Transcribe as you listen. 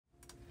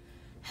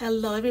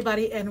Hello,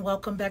 everybody, and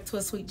welcome back to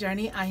A Sweet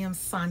Journey. I am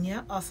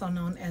Sonia, also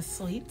known as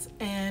Sweet,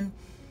 and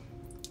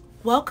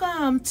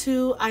welcome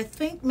to, I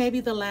think, maybe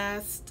the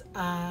last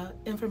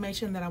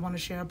information that I want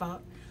to share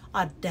about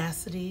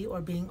audacity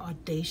or being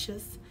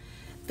audacious.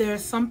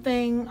 There's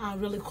something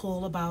really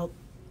cool about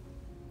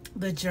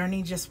the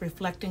journey, just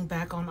reflecting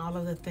back on all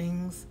of the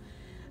things.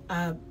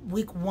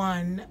 Week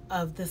one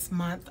of this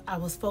month, I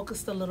was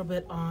focused a little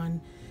bit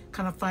on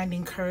kind of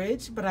finding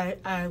courage, but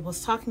I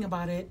was talking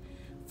about it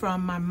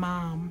from my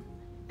mom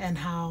and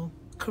how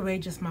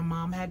courageous my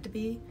mom had to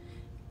be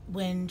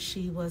when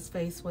she was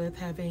faced with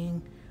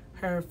having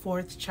her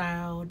fourth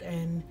child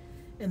and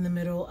in the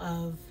middle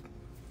of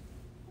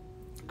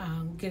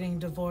getting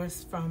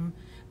divorced from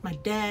my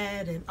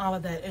dad and all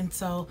of that. And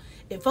so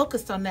it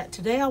focused on that.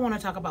 Today I want to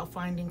talk about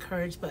finding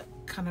courage, but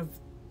kind of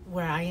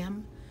where I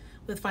am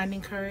with finding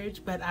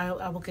courage, but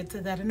I will get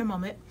to that in a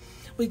moment.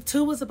 Week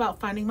two was about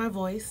finding my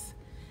voice,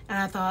 and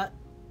I thought,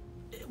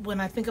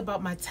 when I think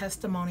about my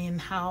testimony and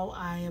how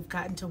I have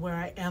gotten to where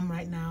I am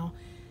right now,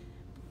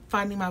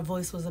 finding my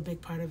voice was a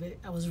big part of it.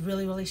 I was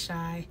really, really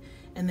shy.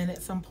 And then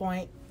at some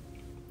point,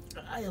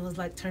 it was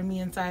like, turn me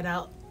inside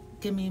out,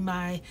 give me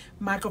my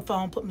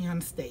microphone, put me on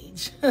the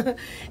stage.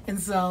 And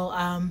so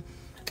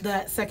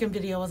that second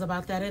video was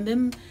about that. And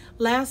then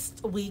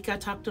last week, I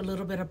talked a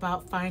little bit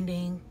about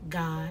finding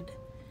God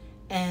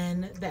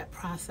and that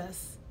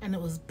process. And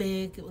it was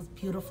big, it was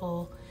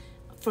beautiful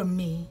for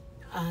me.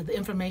 The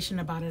information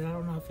about it, I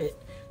don't know if it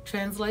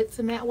translates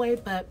in that way,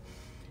 but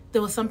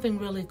there was something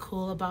really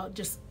cool about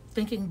just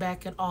thinking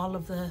back at all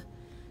of the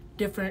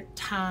different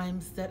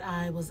times that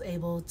I was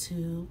able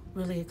to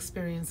really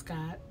experience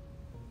God.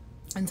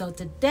 And so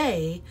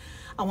today,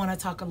 I want to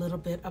talk a little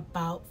bit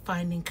about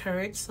finding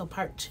courage, so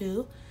part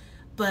two,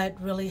 but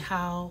really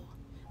how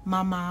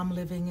my mom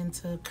living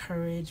into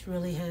courage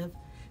really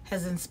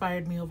has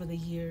inspired me over the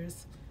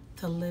years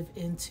to live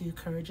into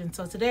courage. And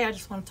so today I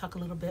just want to talk a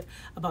little bit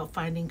about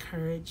finding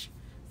courage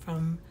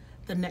from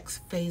the next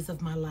phase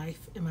of my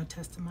life in my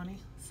testimony.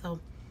 So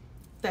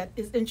if that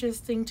is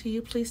interesting to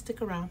you, please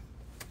stick around.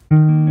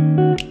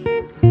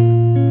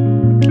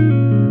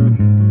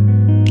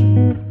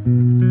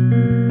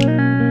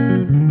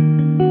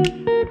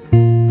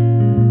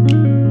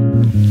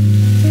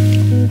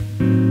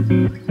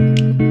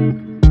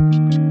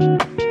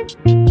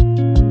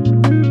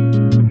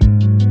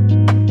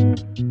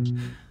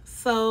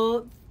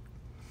 So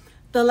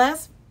the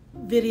last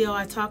video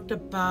I talked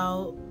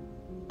about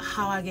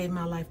how I gave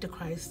my life to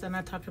Christ, and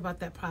I talked about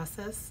that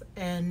process.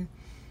 And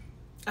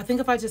I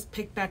think if I just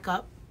pick back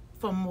up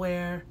from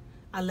where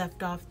I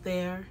left off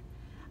there,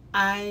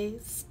 I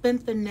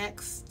spent the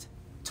next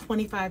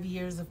 25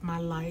 years of my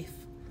life,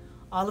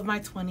 all of my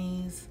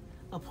 20s,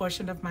 a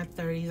portion of my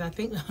 30s, I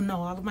think, no,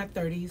 all of my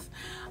 30s,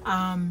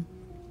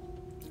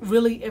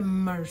 really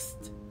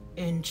immersed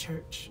in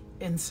church,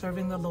 in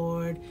serving the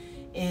Lord,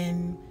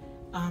 in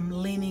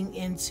leaning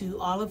into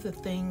all of the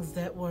things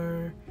that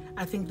were,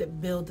 I think,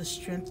 that build the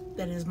strength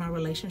that is my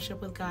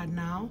relationship with God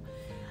now.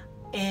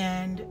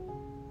 And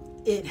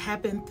it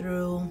happened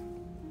through,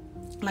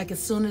 like, as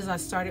soon as I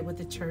started with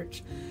the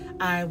church,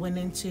 I went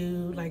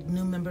into like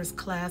new members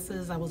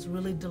classes. I was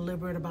really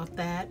deliberate about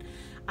that.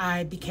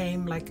 I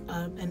became like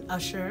an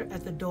usher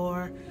at the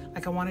door.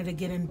 Like, I wanted to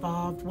get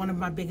involved. One of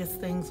my biggest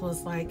things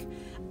was like,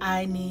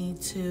 I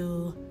need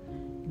to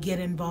get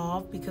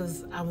involved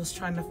because I was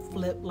trying to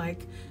flip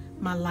like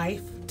my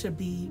life to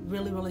be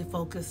really, really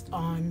focused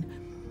on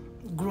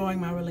growing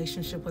my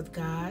relationship with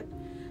God.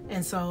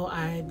 And so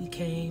I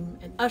became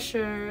an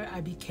usher.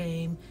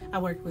 I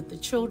worked with the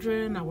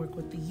children. I worked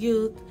with the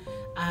youth.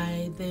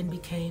 I then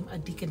became a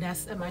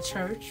deaconess at my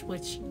church,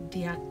 which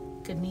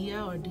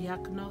diaconia or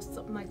diakonos,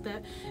 something like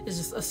that, is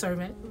just a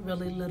servant,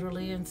 really,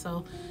 literally. And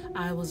so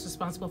I was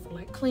responsible for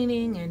like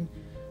cleaning and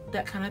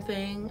that kind of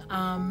thing.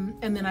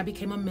 And then I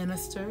became a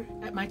minister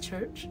at my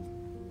church,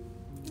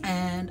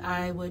 and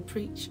I would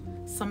preach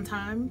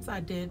sometimes. I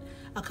did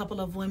a couple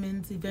of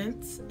women's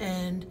events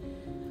and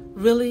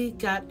really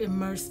got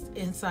immersed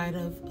inside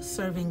of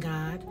serving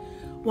God.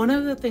 One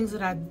of the things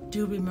that I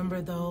do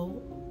remember,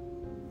 though,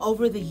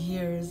 over the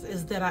years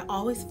is that I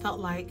always felt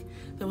like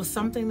there was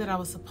something that I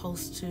was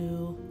supposed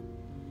to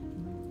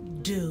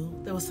do.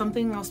 There was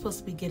something I was supposed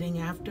to be getting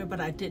after, but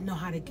I didn't know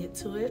how to get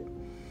to it.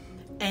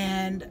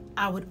 And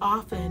I would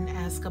often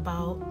ask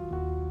about,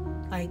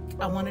 like,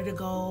 I wanted to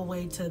go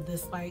away to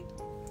this like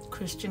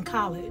Christian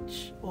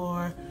college,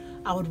 or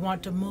I would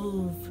want to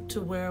move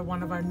to where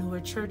one of our newer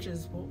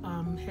churches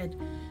had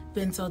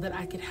been so that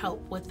I could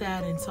help with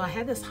that. And so I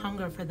had this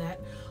hunger for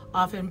that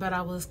often, but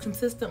I was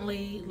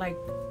consistently like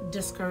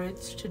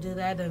discouraged to do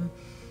that. And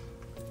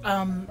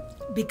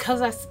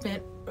because I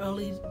spent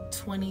early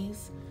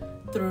 20s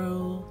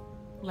through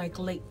like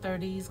late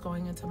 30s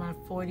going into my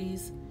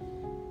 40s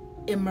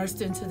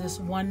immersed into this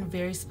one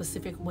very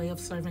specific way of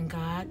serving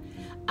God,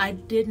 I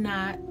didn't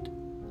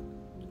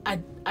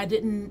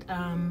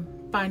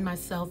find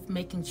myself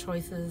making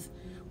choices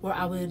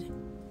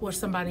where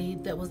somebody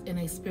that was in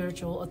a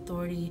spiritual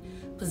authority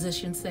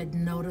position said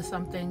no to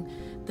something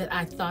that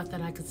I thought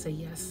that I could say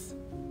yes.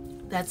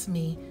 That's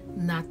me,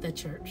 not the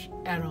church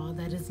at all.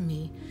 That is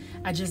me.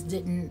 I just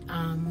didn't,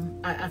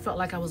 I felt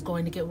like I was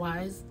going to get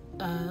wise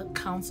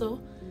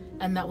counsel,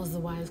 and that was the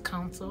wise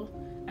counsel.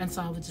 And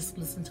so I would just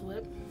listen to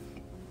it.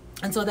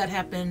 And so that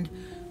happened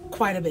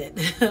quite a bit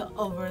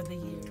over the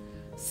year.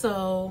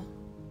 So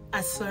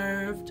I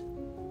served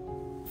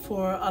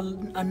for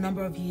a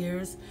number of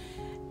years,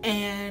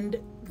 and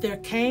there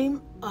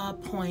came a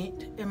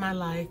point in my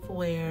life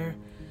where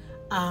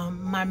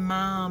my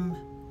mom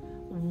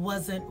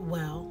wasn't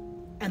well,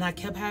 and I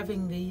kept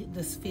having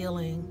this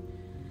feeling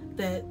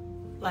that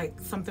like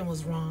something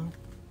was wrong.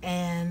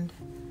 And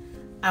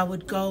I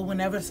would go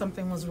whenever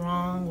something was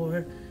wrong,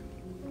 or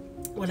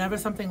whenever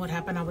something would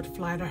happen, I would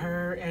fly to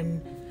her,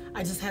 and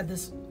I just had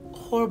this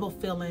horrible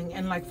feeling.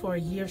 And like for a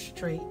year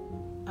straight,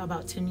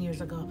 about 10 years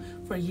ago,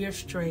 for a year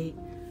straight,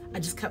 I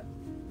just kept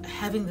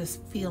having this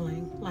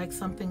feeling like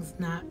something's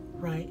not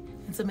right.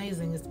 It's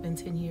amazing, it's been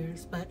 10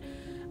 years. But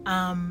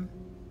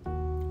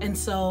and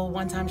so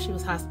one time she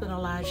was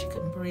hospitalized, she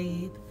couldn't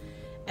breathe,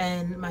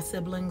 and my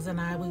siblings and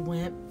I,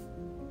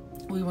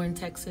 we were in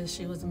Texas,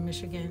 she was in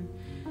Michigan.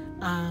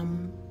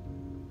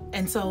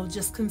 And so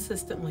just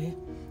consistently,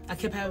 I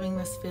kept having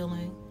this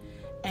feeling.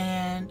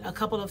 And a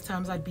couple of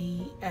times I'd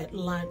be at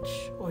lunch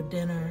or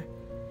dinner,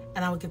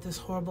 and I would get this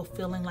horrible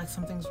feeling like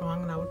something's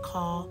wrong, and I would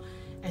call,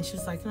 and she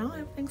was like, no,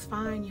 everything's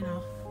fine, you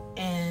know.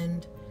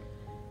 And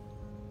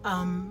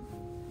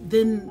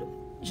then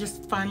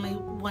just finally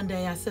one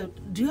day I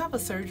said, do you have a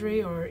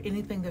surgery or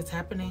anything that's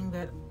happening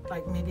that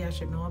like maybe I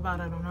should know about?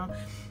 I don't know.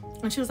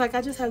 And she was like,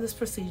 I just had this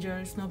procedure,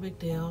 it's no big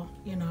deal,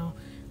 you know.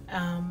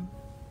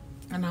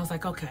 And I was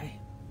like, okay,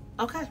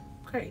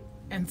 great.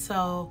 And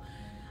so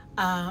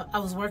I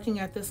was working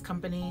at this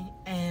company,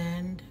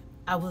 and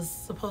I was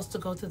supposed to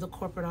go to the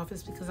corporate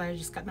office because I had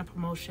just gotten a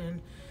promotion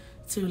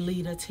to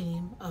lead a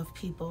team of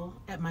people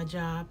at my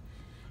job.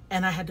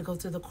 And I had to go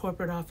to the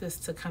corporate office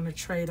to kind of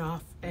trade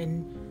off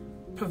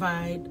and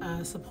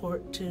provide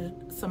support to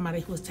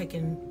somebody who was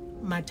taking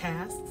my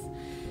tasks.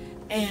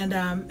 And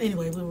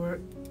anyway, we were,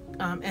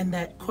 and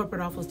that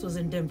corporate office was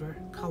in Denver,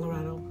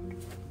 Colorado.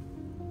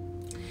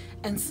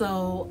 And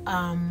so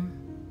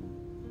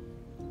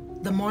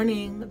the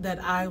morning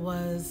that I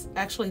was,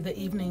 actually the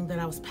evening that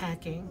I was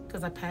packing,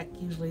 because I pack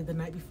usually the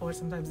night before,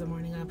 sometimes the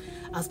morning of,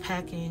 I was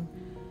packing.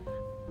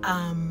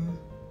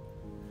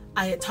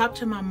 I had talked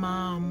to my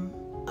mom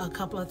a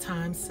couple of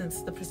times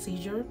since the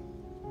procedure,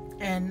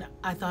 and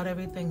I thought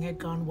everything had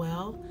gone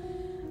well.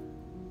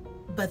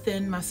 But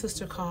then my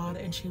sister called,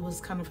 and she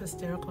was kind of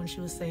hysterical, and she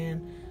was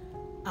saying,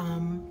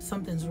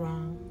 something's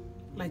wrong,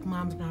 like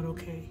mom's not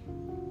okay.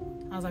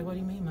 I was like, what do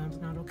you mean mom's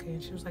not okay?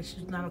 And she was like,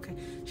 she's not okay.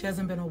 She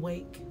hasn't been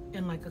awake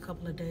in like a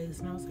couple of days.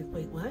 And I was like,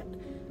 wait, what?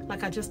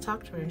 Like I just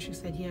talked to her, and she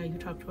said, yeah, you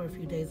talked to her a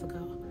few days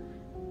ago.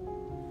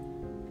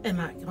 And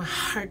like my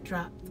heart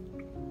dropped.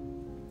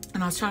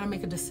 And I was trying to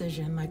make a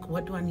decision, like,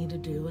 what do I need to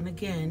do? And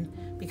again,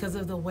 because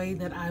of the way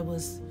that I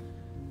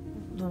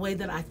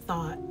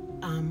thought,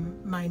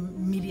 my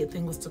immediate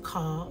thing was to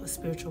call a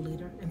spiritual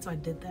leader. And so I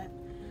did that.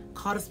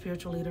 Called a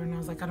spiritual leader, and I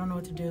was like, I don't know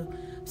what to do.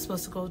 I'm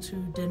supposed to go to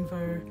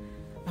Denver.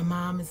 My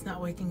mom is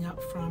not waking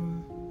up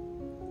from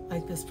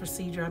like this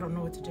procedure. I don't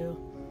know what to do.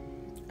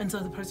 And so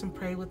the person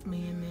prayed with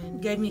me and then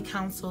gave me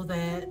counsel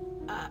that,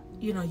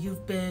 you know,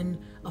 you've been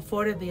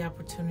afforded the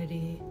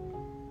opportunity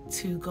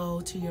to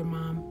go to your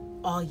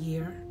mom all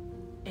year.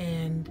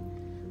 And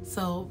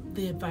so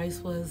the advice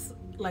was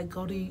like,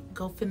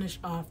 go finish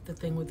off the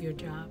thing with your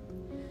job.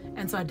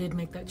 And so I did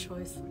make that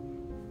choice.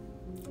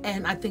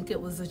 And I think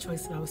it was a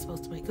choice that I was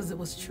supposed to make, because it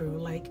was true.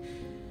 Like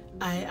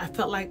I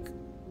felt like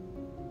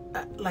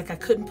I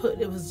couldn't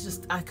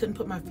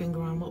put my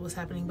finger on what was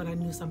happening, but I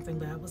knew something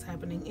bad was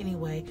happening.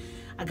 Anyway,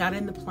 I got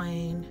in the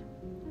plane.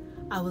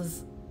 I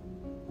was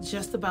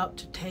just about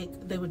to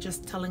they were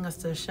just telling us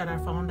to shut our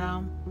phone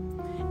down.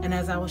 And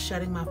as I was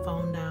shutting my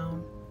phone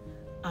down,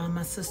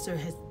 my sister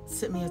had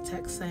sent me a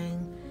text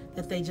saying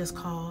that they just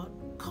called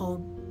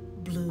code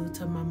blue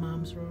to my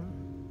mom's room.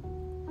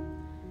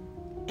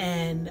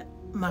 And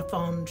my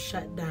phone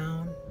shut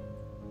down,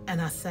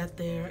 and I sat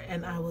there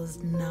and I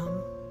was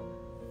numb.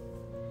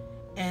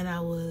 And I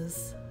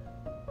was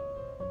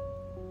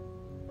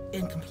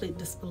in complete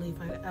disbelief.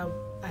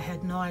 I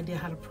had no idea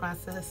how to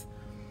process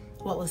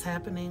what was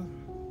happening.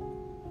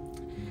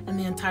 And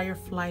the entire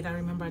flight, I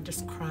remember I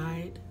just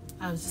cried.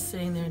 I was just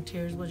sitting there, and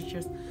tears were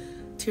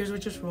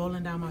just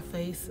rolling down my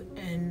face.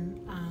 And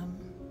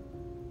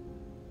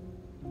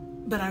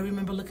but I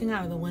remember looking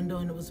out of the window,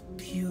 and it was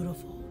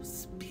beautiful. It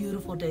was a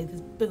beautiful day.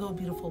 These big old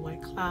beautiful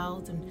white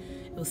clouds, and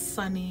it was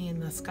sunny,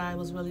 and the sky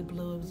was really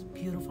blue. It was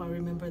beautiful. I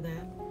remember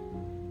that.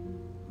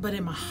 But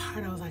in my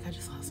heart, I was like, I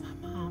just lost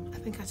my mom. I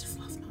think I just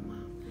lost my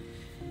mom.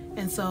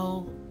 And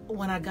so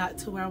when I got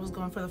to where I was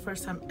going for the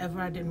first time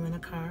ever, I didn't rent a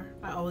car.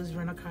 I always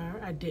rent a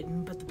car. I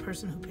didn't. But the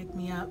person who picked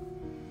me up,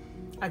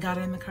 I got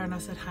in the car and I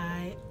said,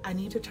 hi, I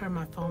need to turn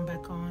my phone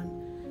back on.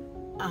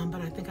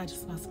 But I think I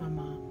just lost my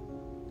mom.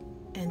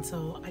 And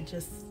so I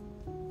just,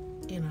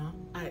 you know,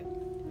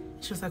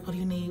 she was like, what do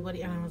you need?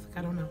 And I was like,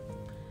 I don't know.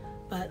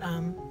 But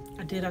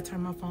I did. I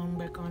turned my phone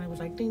back on. It was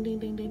like ding, ding,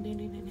 ding, ding, ding,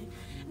 ding, ding, ding.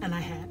 And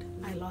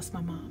I lost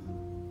my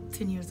mom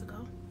 10 years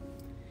ago.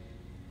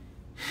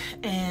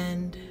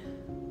 And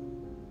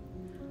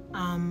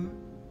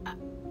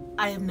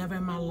I have never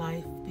in my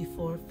life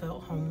before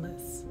felt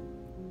homeless.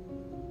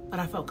 But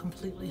I felt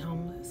completely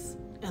homeless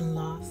and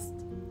lost.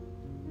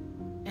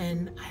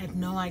 And I had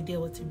no idea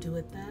what to do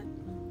with that.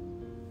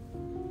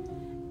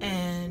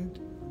 And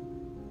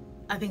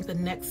I think the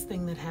next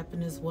thing that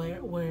happened is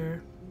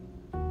where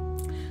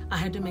I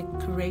had to make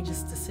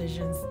courageous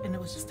decisions, and it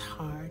was just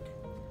hard.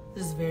 It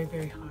was very,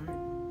 very hard.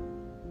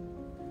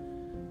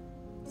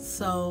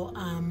 So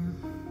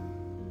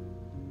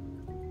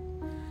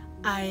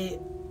I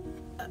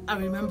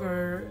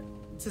remember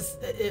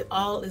just it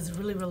all is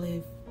really,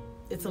 really,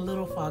 it's a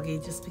little foggy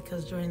just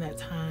because during that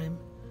time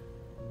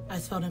I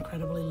felt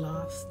incredibly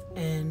lost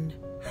and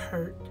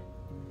hurt,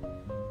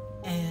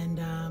 and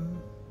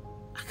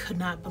I could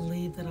not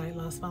believe that I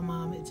lost my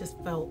mom. It just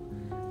felt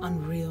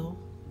unreal.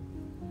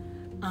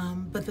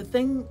 But the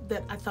thing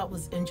that I thought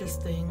was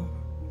interesting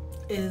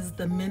is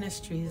the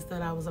ministries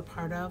that I was a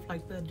part of,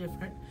 like the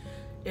different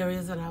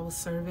areas that I was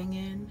serving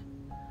in.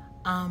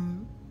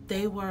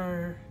 They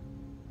were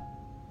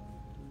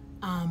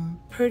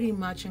pretty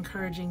much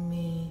encouraging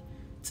me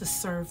to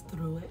serve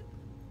through it.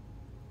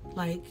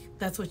 Like,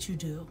 that's what you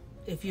do.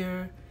 If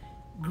you're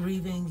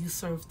grieving, you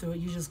serve through it.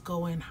 You just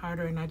go in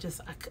harder. And I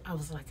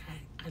was like,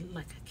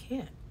 I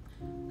can't.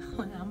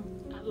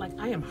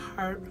 I am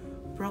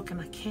heartbroken.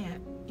 I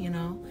can't, you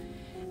know.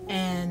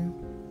 And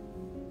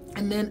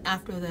then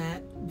after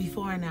that,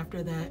 before and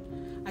after that,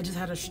 I just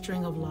had a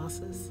string of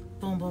losses.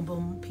 Boom, boom,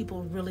 boom.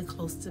 People really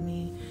close to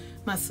me.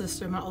 My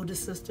sister, my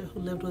oldest sister, who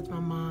lived with my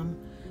mom,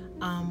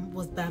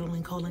 was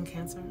battling colon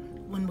cancer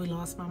when we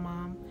lost my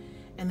mom.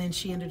 And then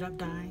she ended up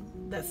dying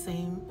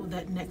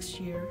that next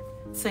year,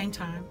 same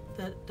time,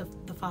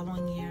 the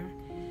following year.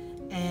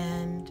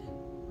 And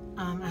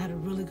I had a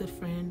really good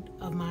friend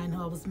of mine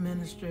who I was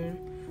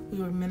we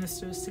were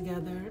ministers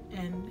together,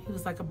 and he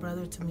was like a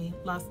brother to me.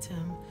 Lost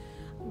him.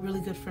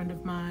 Really good friend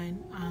of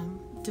mine.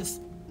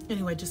 Just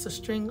a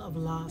string of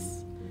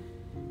loss.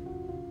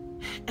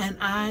 And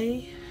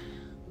I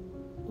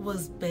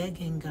was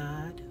begging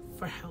God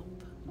for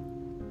help.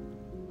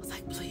 I was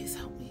like, please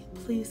help me.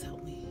 Please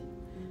help me.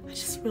 I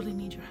just really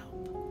need your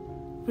help.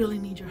 Really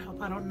need your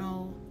help. I don't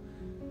know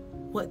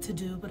what to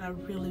do, but I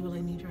really,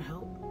 really need your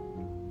help.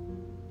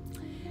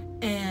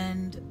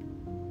 And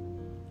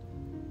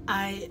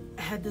I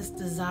had this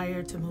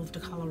desire to move to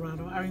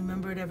Colorado. I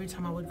remembered every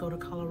time I would go to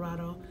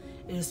Colorado,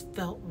 it just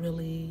felt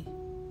really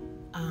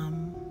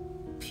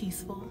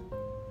peaceful.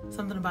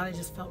 Something about it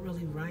just felt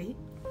really right.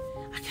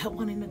 I kept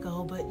wanting to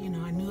go, but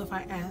I knew if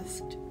I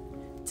asked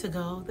to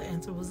go, the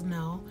answer was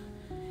no.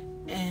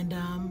 And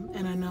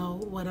I know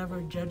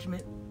whatever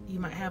judgment you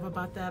might have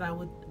about that, I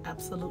would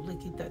absolutely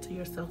keep that to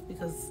yourself,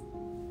 because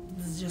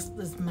this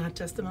is my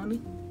testimony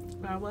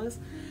where I was.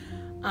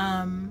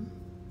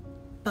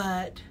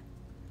 But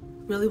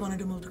really wanted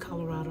to move to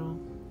Colorado.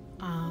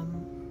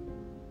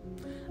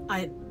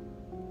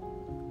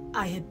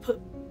 I had put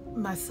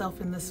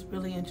myself in this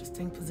really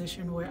interesting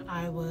position where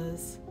I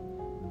was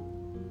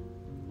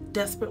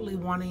desperately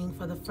wanting,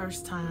 for the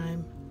first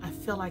time, I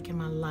feel like in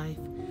my life,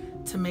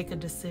 to make a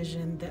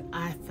decision that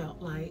I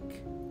felt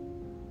like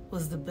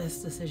was the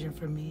best decision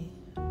for me.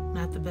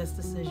 Not the best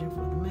decision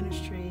for the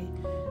ministry,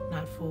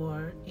 not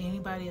for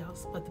anybody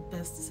else, but the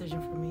best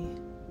decision for me.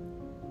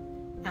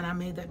 And I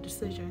made that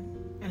decision.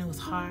 And it was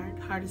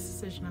hardest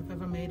decision I've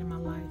ever made in my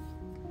life.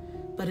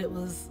 But it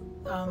was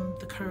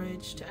the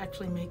courage to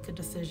actually make a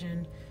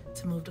decision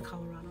to move to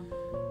Colorado.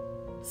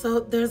 So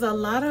there's a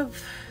lot of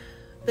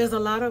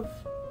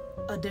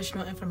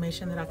additional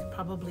information that I could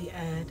probably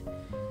add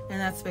in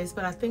that space,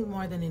 but I think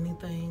more than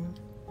anything,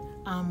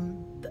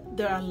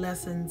 there are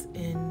lessons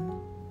in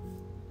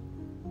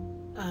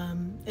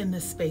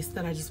this space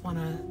that I just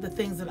the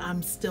things that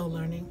I'm still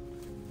learning,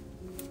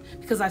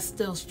 because I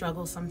still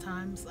struggle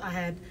sometimes. I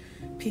had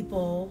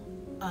people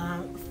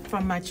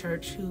from my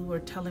church who were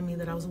telling me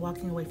that I was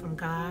walking away from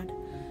God,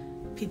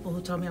 people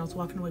who told me I was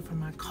walking away from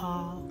my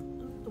call,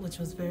 which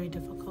was very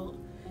difficult,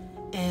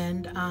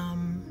 and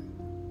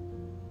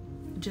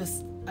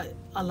just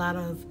a lot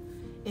of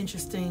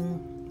interesting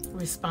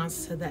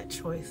response to that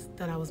choice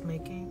that I was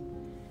making.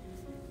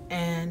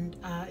 And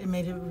it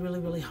made it really,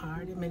 really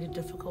hard. It made it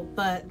difficult.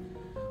 But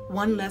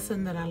one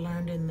lesson that I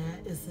learned in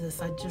that is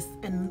this.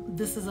 And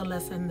this is a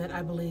lesson that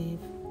I believe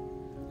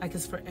like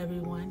is for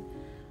everyone.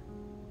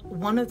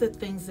 One of the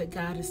things that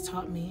God has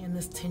taught me in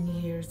this 10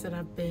 years that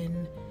I've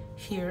been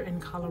here in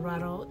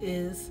Colorado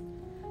is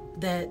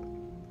that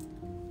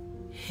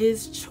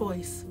His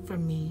choice for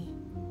me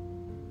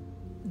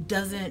it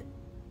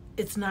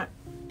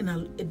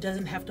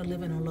doesn't have to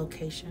live in a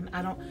location.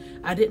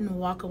 I didn't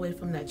walk away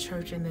from that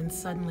church and then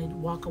suddenly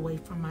walk away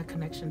from my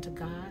connection to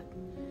God.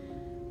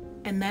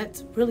 And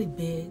that's really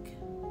big,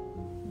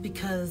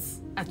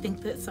 because I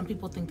think that some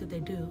people think that they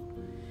do.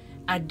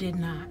 I did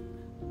not.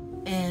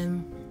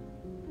 And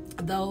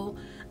though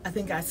I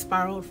think I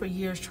spiraled for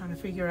years trying to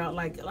figure out,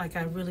 like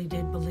I really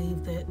did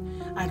believe that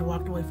I'd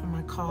walked away from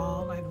my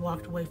call. I'd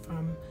walked away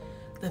from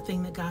the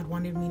thing that God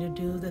wanted me to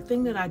do. The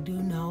thing that I do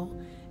know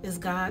is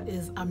God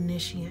is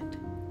omniscient.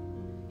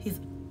 He's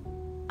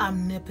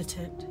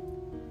omnipotent.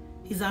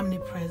 He's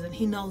omnipresent.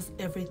 He knows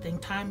everything.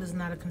 Time is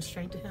not a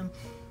constraint to him.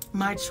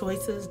 My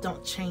choices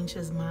don't change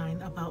his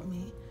mind about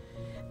me.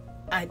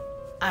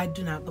 I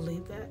do not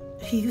believe that.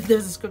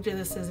 There's a scripture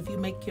that says, if you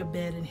make your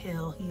bed in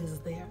hell, he is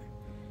there.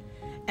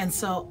 And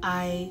so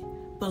I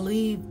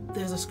believe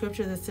there's a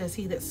scripture that says,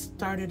 he that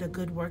started a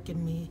good work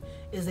in me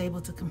is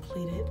able to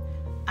complete it.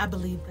 I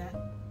believe that.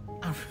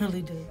 I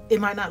really do. It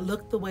might not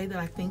look the way that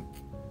I think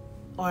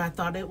or I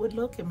thought it would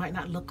look. It might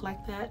not look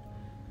like that.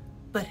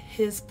 But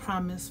his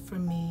promise for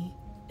me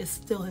is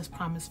still his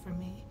promise for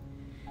me.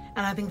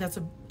 And I think that's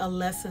a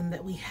lesson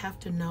that we have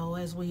to know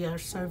as we are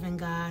serving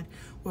God,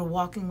 we're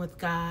walking with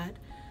God.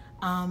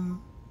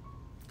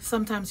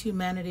 Sometimes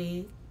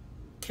humanity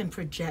can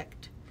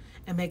project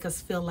and make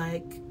us feel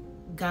like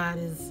God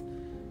is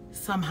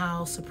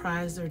somehow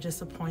surprised or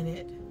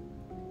disappointed.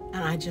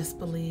 And I just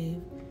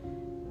believe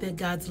that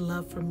God's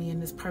love for me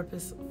and his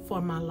purpose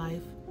for my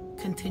life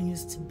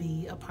continues to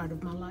be a part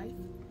of my life.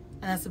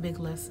 And that's a big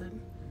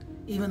lesson,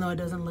 even though it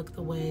doesn't look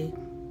the way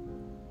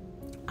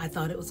I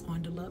thought it was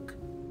going to look.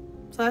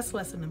 So that's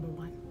lesson number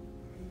one.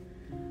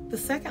 The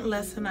second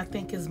lesson, I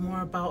think, is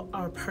more about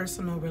our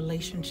personal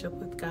relationship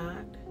with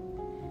God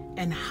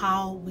and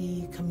how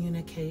we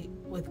communicate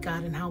with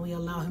God and how we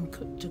allow him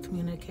to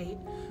communicate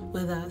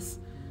with us.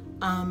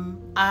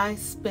 I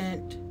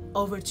spent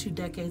over 2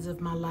 decades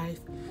of my life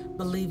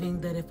believing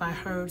that if I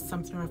heard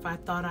something or if I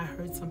thought I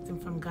heard something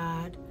from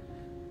God,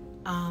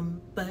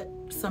 but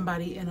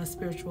somebody in a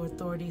spiritual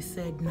authority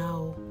said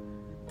no,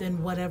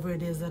 then whatever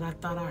it is that I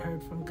thought I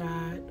heard from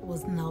God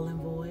was null and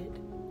void.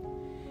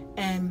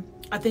 And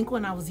I think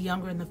when I was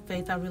younger in the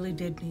faith, I really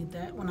did need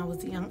that when I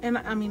was young. And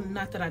I mean,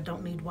 not that I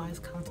don't need wise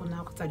counsel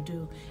now, because I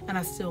do, and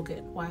I still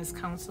get wise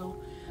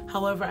counsel.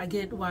 However, I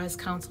get wise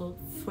counsel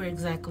for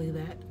exactly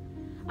that.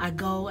 I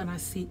go and I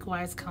seek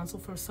wise counsel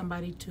for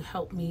somebody to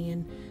help me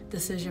in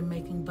decision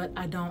making, but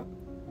I don't,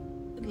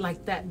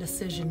 like, that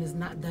decision is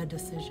not the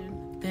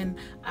decision. Then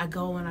I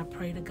go and I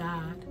pray to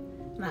God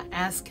and I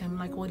ask him,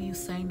 like, what are you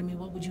saying to me?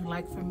 What would you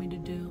like for me to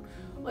do?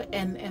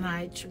 And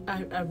I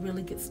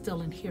really get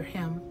still and hear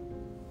him.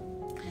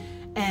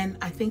 And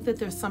I think that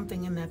there's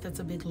something in that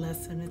that's a big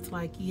lesson. It's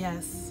like,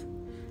 yes,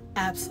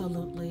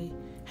 absolutely.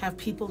 Have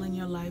people in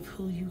your life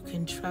who you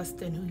can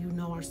trust and who you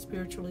know are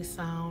spiritually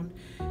sound.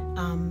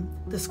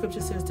 The scripture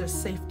says there's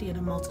safety in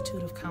a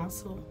multitude of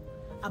counsel.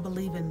 I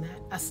believe in that.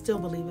 I still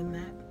believe in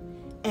that.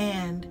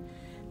 And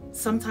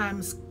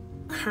sometimes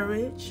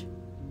courage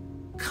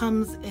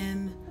comes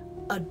in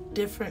a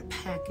different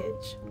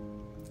package.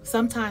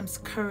 Sometimes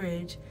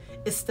courage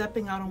is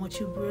stepping out on what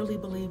you really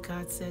believe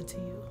God said to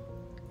you.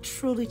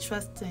 Truly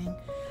trusting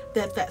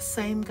that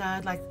same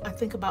God, like I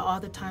think about all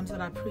the times that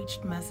I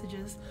preached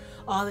messages,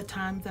 all the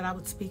times that I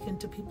would speak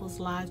into people's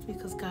lives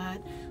because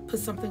God put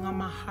something on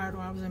my heart,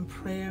 or I was in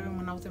prayer, and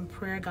when I was in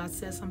prayer, God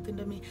said something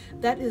to me.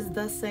 That is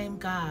the same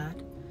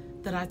God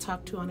that I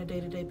talk to on a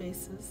day-to-day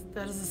basis.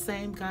 That is the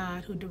same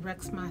God who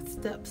directs my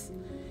steps.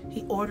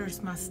 He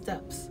orders my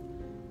steps.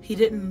 He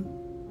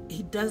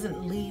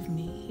doesn't leave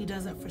me. He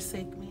doesn't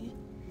forsake me.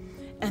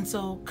 And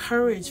so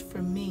courage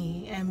for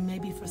me, and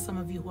maybe for some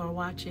of you who are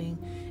watching,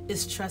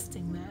 is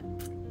trusting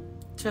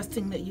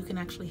that you can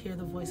actually hear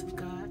the voice of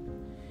God,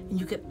 and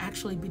you can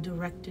actually be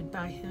directed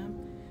by him,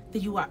 that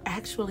you are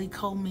actually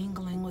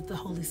commingling with the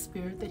Holy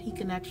Spirit, that he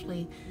can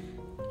actually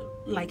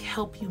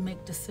help you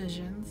make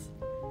decisions.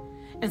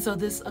 And so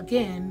this,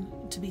 again,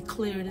 to be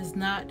clear, it is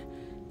not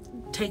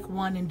take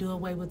one and do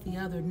away with the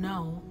other.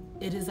 No.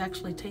 It is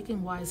actually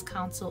taking wise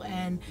counsel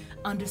and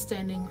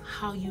understanding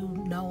how you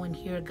know and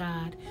hear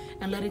God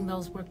and letting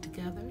those work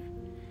together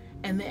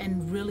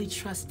and really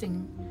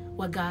trusting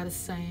what God is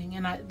saying.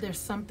 And there's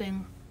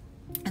something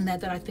in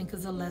that I think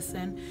is a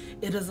lesson.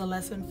 It is a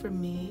lesson for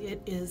me.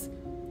 It is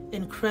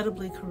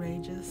incredibly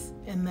courageous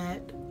in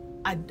that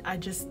I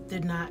just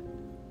did not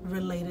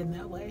relate in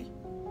that way.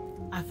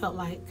 I felt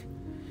like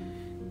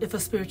if a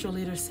spiritual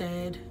leader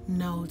said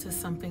no to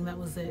something, that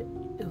was it.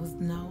 It was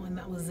no, and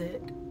that was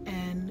it.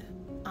 And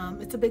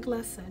it's a big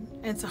lesson,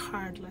 and it's a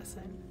hard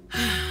lesson.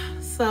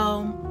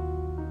 So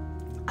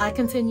I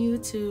continue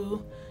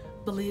to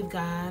believe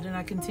God, and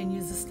I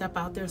continue to step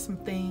out. There's some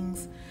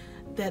things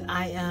that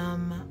I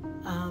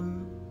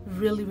am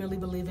really, really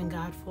believing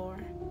God for,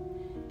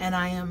 and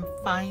I am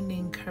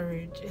finding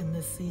courage in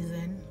this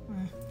season.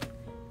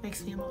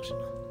 Makes me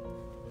emotional.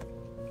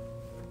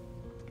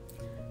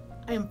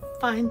 I am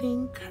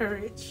finding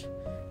courage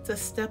to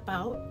step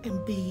out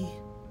and be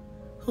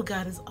who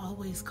God has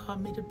always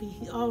called me to be.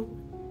 He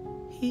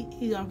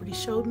already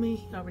showed me,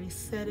 he already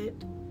said it,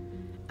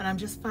 and I'm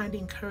just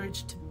finding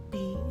courage to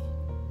be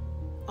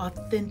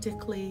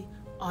authentically,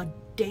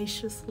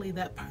 audaciously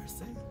that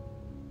person.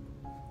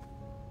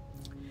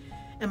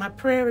 And my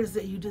prayer is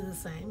that you do the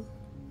same.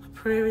 My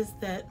prayer is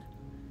that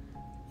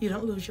you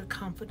don't lose your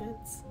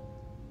confidence.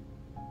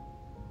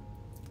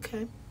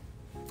 Okay,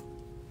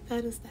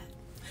 that is that.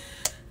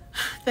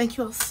 Thank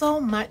you all so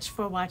much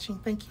for watching.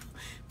 Thank you.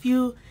 If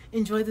you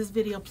enjoyed this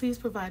video, please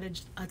provide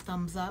a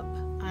thumbs up.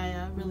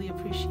 I really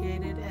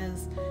appreciate it,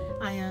 as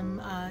I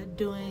am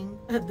doing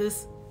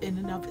this in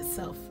and of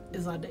itself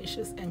is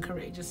audacious and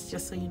courageous,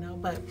 just so you know.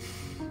 But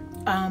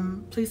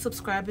please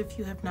subscribe if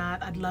you have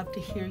not. I'd love to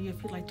hear you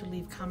if you'd like to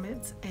leave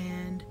comments,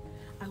 and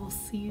I will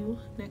see you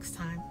next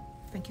time.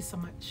 Thank you so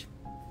much.